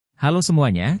Halo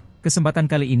semuanya, kesempatan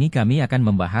kali ini kami akan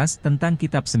membahas tentang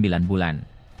Kitab 9 bulan.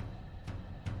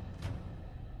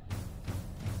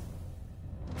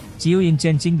 Jiu Yin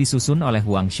Zhen Jing disusun oleh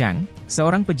Huang Shang,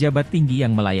 seorang pejabat tinggi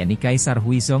yang melayani Kaisar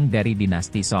Huizong dari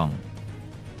dinasti Song.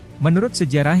 Menurut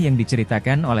sejarah yang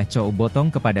diceritakan oleh Chou Botong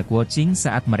kepada Guo Jing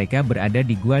saat mereka berada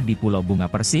di gua di Pulau Bunga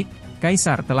Persik,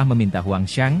 Kaisar telah meminta Huang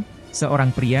Shang,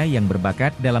 seorang pria yang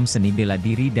berbakat dalam seni bela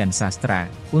diri dan sastra,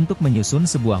 untuk menyusun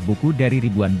sebuah buku dari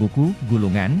ribuan buku,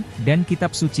 gulungan, dan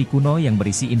kitab suci kuno yang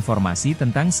berisi informasi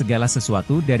tentang segala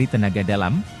sesuatu dari tenaga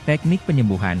dalam, teknik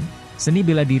penyembuhan, seni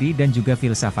bela diri dan juga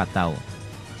filsafat Tao.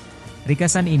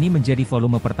 Ringkasan ini menjadi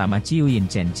volume pertama Jiu Yin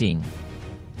Zhen Jing.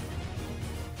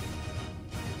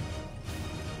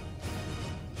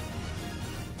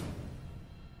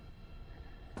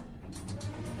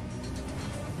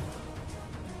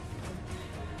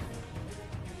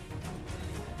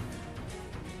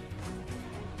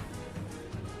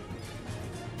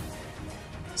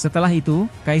 Setelah itu,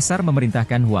 Kaisar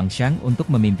memerintahkan Huang Shang untuk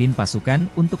memimpin pasukan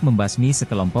untuk membasmi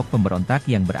sekelompok pemberontak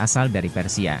yang berasal dari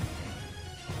Persia.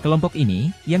 Kelompok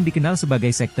ini, yang dikenal sebagai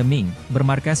sekte Ming,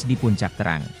 bermarkas di Puncak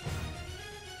Terang.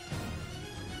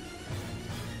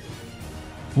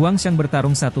 Huang Shang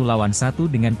bertarung 1 lawan 1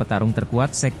 dengan petarung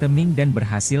terkuat sekte Ming dan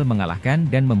berhasil mengalahkan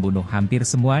dan membunuh hampir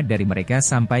semua dari mereka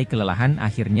sampai kelelahan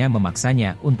akhirnya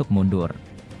memaksanya untuk mundur.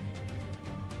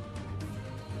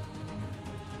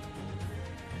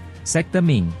 Sekte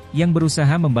Ming, yang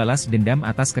berusaha membalas dendam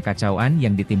atas kekacauan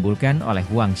yang ditimbulkan oleh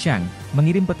Huang Shang,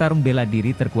 mengirim petarung bela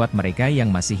diri terkuat mereka yang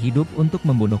masih hidup untuk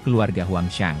membunuh keluarga Huang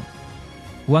Shang.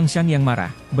 Huang Shang yang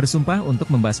marah, bersumpah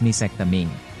untuk membasmi sekte Ming.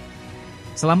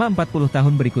 Selama 40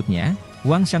 tahun berikutnya,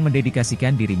 Huang Shang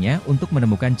mendedikasikan dirinya untuk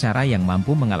menemukan cara yang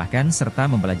mampu mengalahkan serta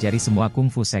mempelajari semua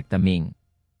kungfu sekte Ming.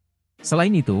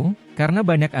 Selain itu, karena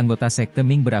banyak anggota sekte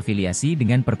Ming berafiliasi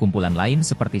dengan perkumpulan lain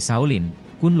seperti Shaolin,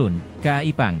 Kunlun,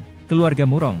 Kaipang, keluarga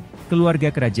Murong, keluarga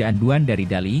kerajaan Duan dari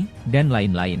Dali, dan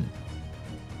lain-lain.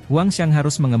 Huang Shang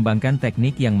harus mengembangkan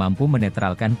teknik yang mampu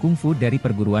menetralkan kungfu dari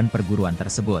perguruan-perguruan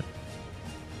tersebut.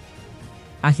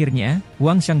 Akhirnya,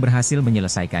 Huang Shang berhasil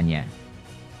menyelesaikannya.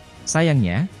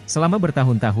 Sayangnya, selama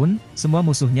bertahun-tahun, semua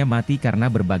musuhnya mati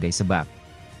karena berbagai sebab.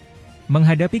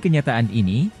 Menghadapi kenyataan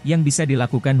ini, yang bisa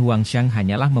dilakukan Huang Shang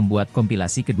hanyalah membuat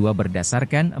kompilasi kedua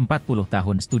berdasarkan 40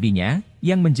 tahun studinya,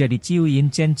 yang menjadi Jiu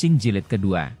Yin Zhen Jing jilid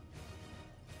kedua.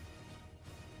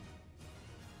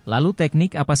 Lalu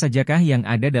teknik apa sajakah yang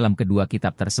ada dalam kedua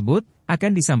kitab tersebut,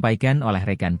 akan disampaikan oleh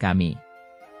rekan kami.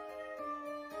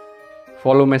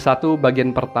 Volume 1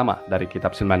 bagian pertama dari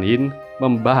Kitab Sembilan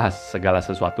membahas segala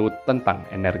sesuatu tentang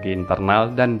energi internal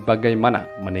dan bagaimana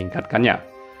meningkatkannya.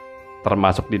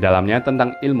 Termasuk di dalamnya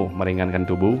tentang ilmu meringankan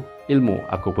tubuh, ilmu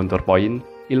akupuntur poin,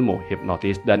 ilmu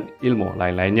hipnotis, dan ilmu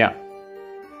lain-lainnya.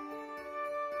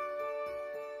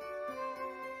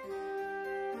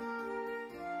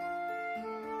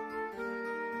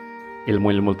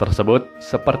 Ilmu-ilmu tersebut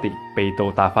seperti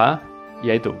Peito Tafa,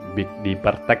 yaitu Big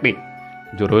Dipper Teknik,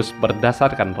 jurus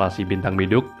berdasarkan rasi bintang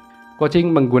biduk. Guo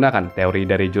Jing menggunakan teori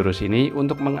dari jurus ini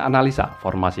untuk menganalisa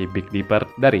formasi Big Dipper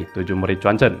dari 7 murid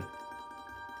Chuanchen.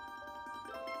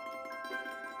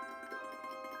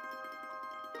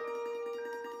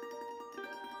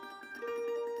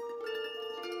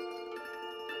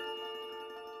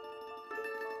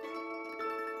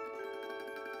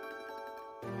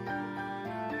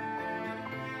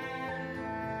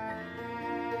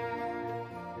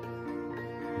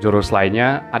 Jurus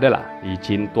lainnya adalah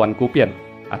Yijin Tuan Kupian,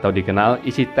 atau dikenal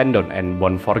isi tendon and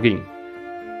bone forging.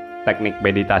 Teknik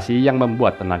meditasi yang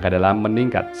membuat tenaga dalam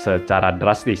meningkat secara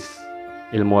drastis.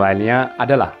 Ilmu lainnya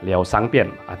adalah Liao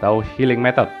Sangpian atau healing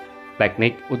method,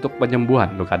 teknik untuk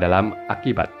penyembuhan luka dalam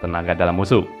akibat tenaga dalam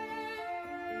musuh.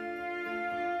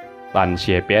 Tan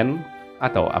Xiepian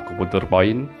atau akupuntur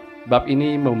point, bab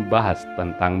ini membahas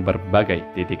tentang berbagai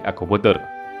titik akupuntur.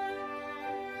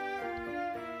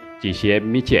 Jixie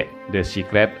Miche, The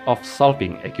Secret of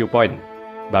Solving Acupoint.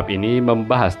 Bab ini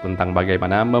membahas tentang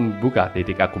bagaimana membuka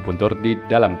titik akupuntur di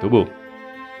dalam tubuh.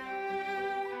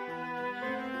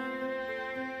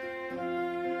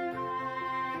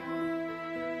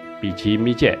 Pichi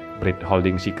Miche, Breath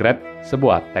Holding Secret,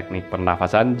 sebuah teknik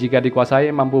pernafasan jika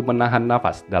dikuasai mampu menahan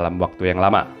nafas dalam waktu yang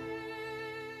lama.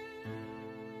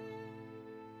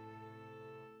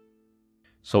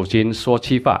 Shouxin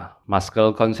Shuoqifa,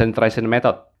 Muscle Concentration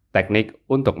Method, teknik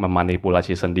untuk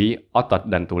memanipulasi sendi, otot,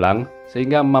 dan tulang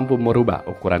sehingga mampu merubah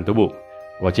ukuran tubuh.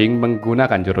 Guo Jing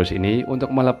menggunakan jurus ini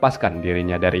untuk melepaskan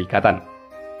dirinya dari ikatan.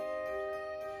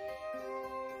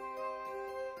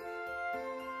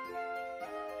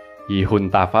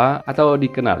 Yihun Tafa atau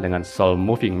dikenal dengan Soul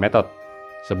Moving Method,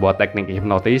 sebuah teknik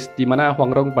hipnotis di mana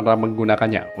Huang Rong pernah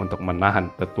menggunakannya untuk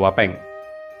menahan tetua Peng.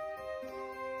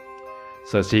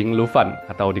 Sesing Lufan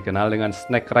atau dikenal dengan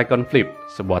Snake Recon Flip,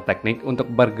 sebuah teknik untuk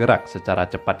bergerak secara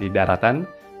cepat di daratan,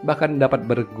 bahkan dapat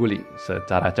berguling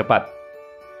secara cepat.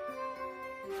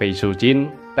 Fei Shu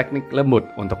Jin, teknik lembut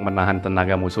untuk menahan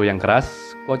tenaga musuh yang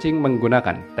keras. Guo Jing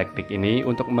menggunakan teknik ini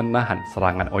untuk menahan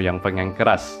serangan Ouyang Feng yang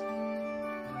keras.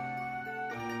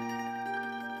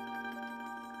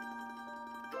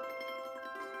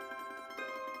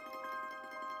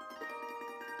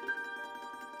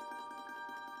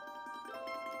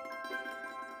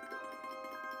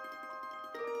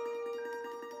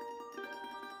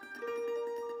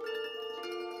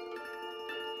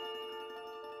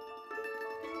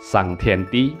 Sang Tian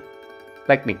Ti,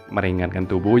 teknik meringankan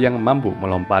tubuh yang mampu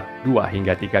melompat 2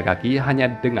 hingga 3 kaki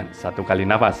hanya dengan 1 kali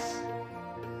nafas.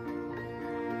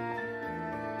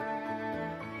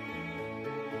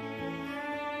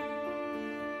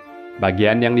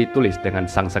 Bagian yang ditulis dengan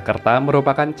Sang Sekerta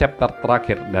merupakan chapter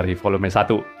terakhir dari volume 1.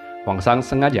 Huang Shang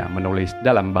sengaja menulis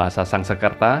dalam bahasa Sang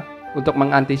Sekerta untuk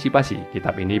mengantisipasi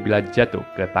kitab ini bila jatuh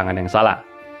ke tangan yang salah.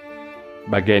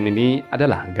 Bagian ini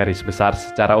adalah garis besar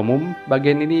secara umum.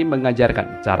 Bagian ini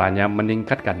mengajarkan caranya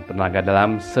meningkatkan tenaga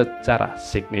dalam secara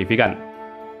signifikan.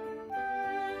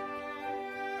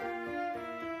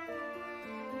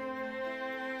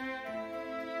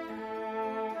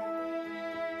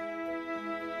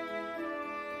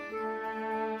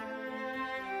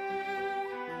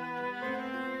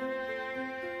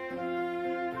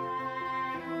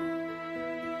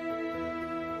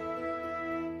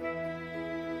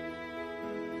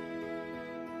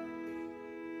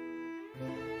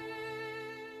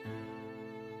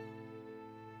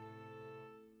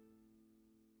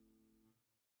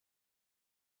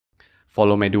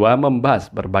 Volume 2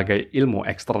 membahas berbagai ilmu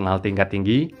eksternal tingkat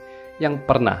tinggi yang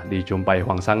pernah dijumpai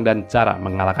Huang Shang dan cara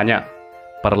mengalahkannya.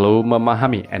 Perlu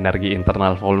memahami energi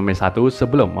internal volume 1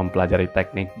 sebelum mempelajari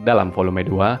teknik dalam volume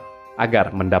 2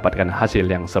 agar mendapatkan hasil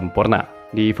yang sempurna.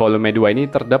 Di volume 2 ini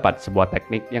terdapat sebuah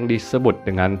teknik yang disebut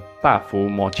dengan Ta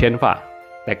Fu Mo Qian Fa,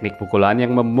 teknik pukulan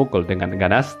yang memukul dengan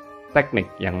ganas,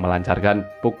 teknik yang melancarkan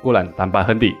pukulan tanpa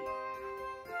henti.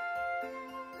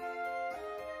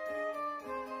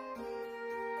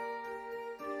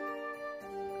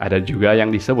 Ada juga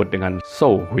yang disebut dengan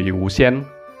Shou Hui Wuxian,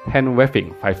 Hand Waving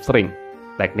Five String,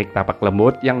 teknik tapak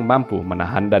lembut yang mampu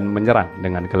menahan dan menyerang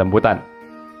dengan kelembutan.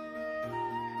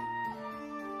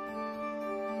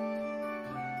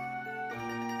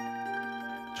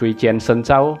 Cui Qian Shen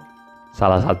Cao,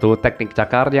 salah satu teknik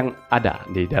cakar yang ada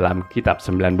di dalam Kitab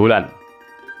 9 Bulan.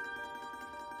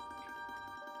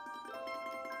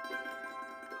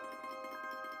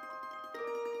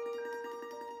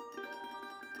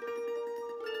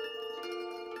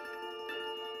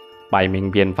 Pai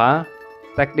Ming Bian Fa,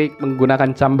 teknik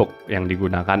menggunakan cambuk yang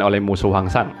digunakan oleh musuh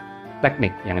Huang Shang.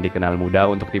 Teknik yang dikenal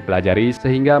mudah untuk dipelajari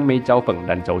sehingga Mei Chao Feng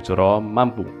dan Zhou Zuro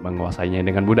mampu menguasainya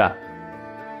dengan mudah.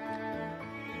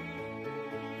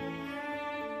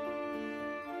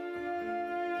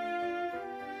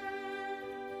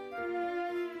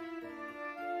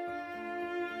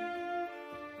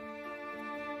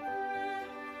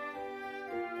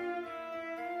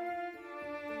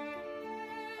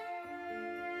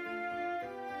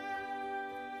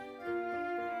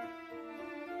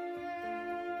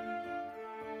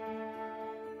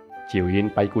 Jiu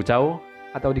Yin Pai Ku Chao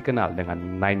atau dikenal dengan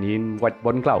Nine Yin White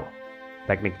Bone Claw,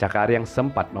 teknik cakar yang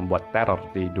sempat membuat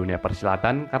teror di dunia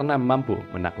persilatan karena mampu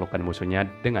menaklukkan musuhnya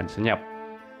dengan senyap.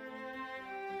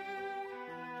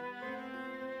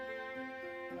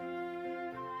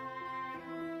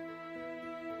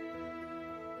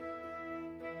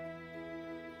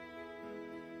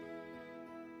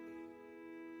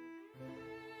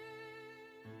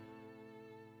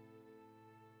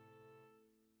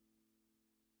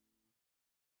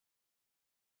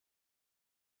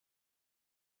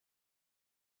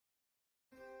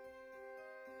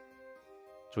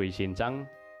 Cui Xin Chang,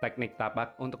 teknik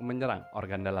tapak untuk menyerang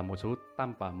organ dalam musuh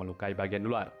tanpa melukai bagian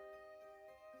luar.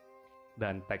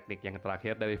 Dan teknik yang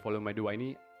terakhir dari volume 2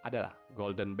 ini adalah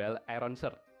Golden Bell Iron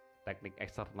Shirt, teknik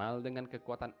eksternal dengan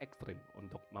kekuatan ekstrim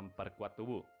untuk memperkuat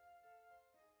tubuh.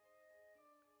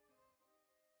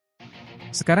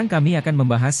 Sekarang kami akan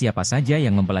membahas siapa saja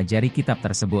yang mempelajari kitab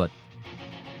tersebut.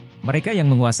 Mereka yang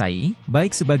menguasai,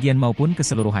 baik sebagian maupun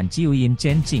keseluruhan Jiu Yin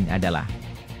Zhen Jing adalah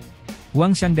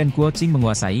Huang Shang dan Guo Jing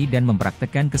menguasai dan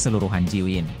mempraktekkan keseluruhan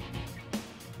Jiu Yin.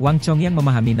 Wang Chongyang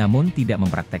memahami namun tidak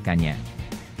mempraktekkannya.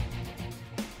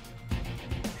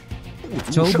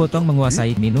 Chou Botong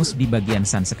menguasai minus di bagian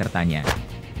San Sekertanya.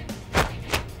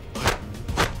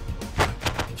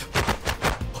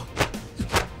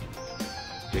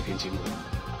 这篇经文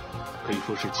可以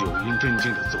说是九阴真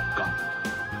经的总纲，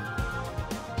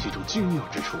其中精妙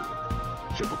之处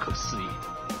是不可思议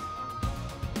的。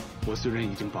我虽然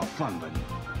已经把梵文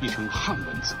译成汉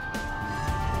文字，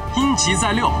阴极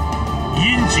在六，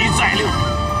阴极在六，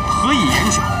何以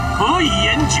言九？何以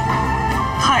言九？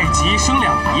太极生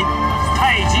两仪，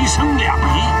太极生两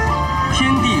仪，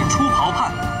天地出庖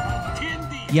判。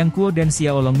Yang Guo dan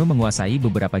Xiaolongnu menguasai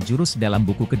beberapa jurus dalam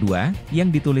buku kedua,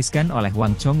 yang dituliskan oleh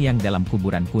Huang Shang yang dalam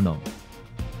kuburan kuno.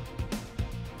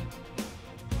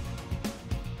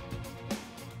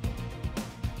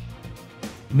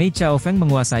 Mei Chaofeng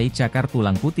menguasai cakar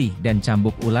tulang putih dan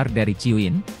cambuk ular dari Jiu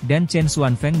Yin, dan Chen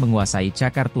Xuanfeng menguasai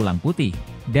cakar tulang putih,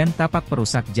 dan tapak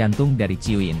perusak jantung dari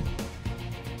Jiu Yin.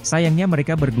 Sayangnya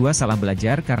mereka berdua salah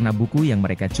belajar karena buku yang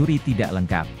mereka curi tidak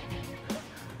lengkap.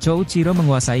 Chou Chiro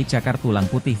menguasai cakar tulang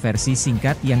putih versi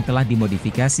singkat yang telah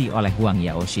dimodifikasi oleh Huang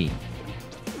Yaoshi,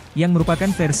 yang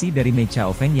merupakan versi dari Mei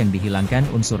Chaofeng yang dihilangkan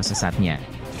unsur sesatnya.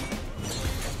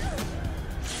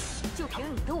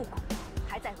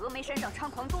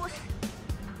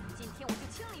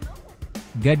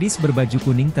 Gadis berbaju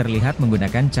kuning terlihat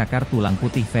menggunakan cakar tulang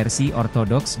putih versi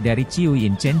ortodoks dari Jiu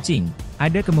Yin Zhen Jing.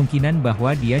 Ada kemungkinan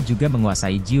bahwa dia juga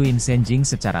menguasai Jiu Yin Zhen Jing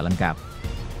secara lengkap.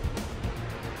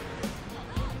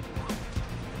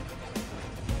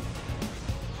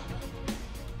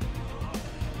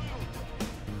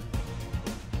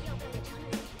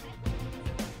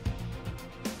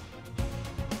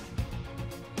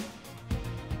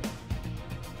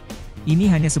 Ini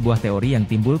hanya sebuah teori yang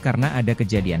timbul karena ada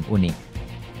kejadian unik.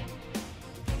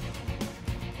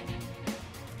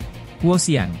 Guo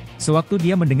Xiang, sewaktu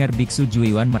dia mendengar Biksu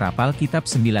Juiwan merapal Kitab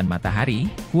Sembilan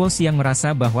Matahari, Guo Xiang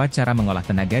merasa bahwa cara mengolah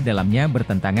tenaga dalamnya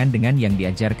bertentangan dengan yang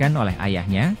diajarkan oleh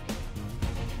ayahnya,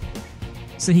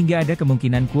 sehingga ada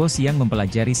kemungkinan Guo Xiang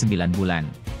mempelajari 9 bulan.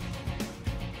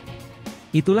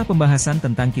 Itulah pembahasan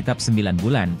tentang Kitab 9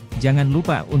 bulan, jangan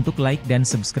lupa untuk like dan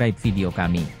subscribe video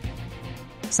kami.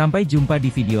 Sampai jumpa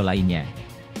di video lainnya.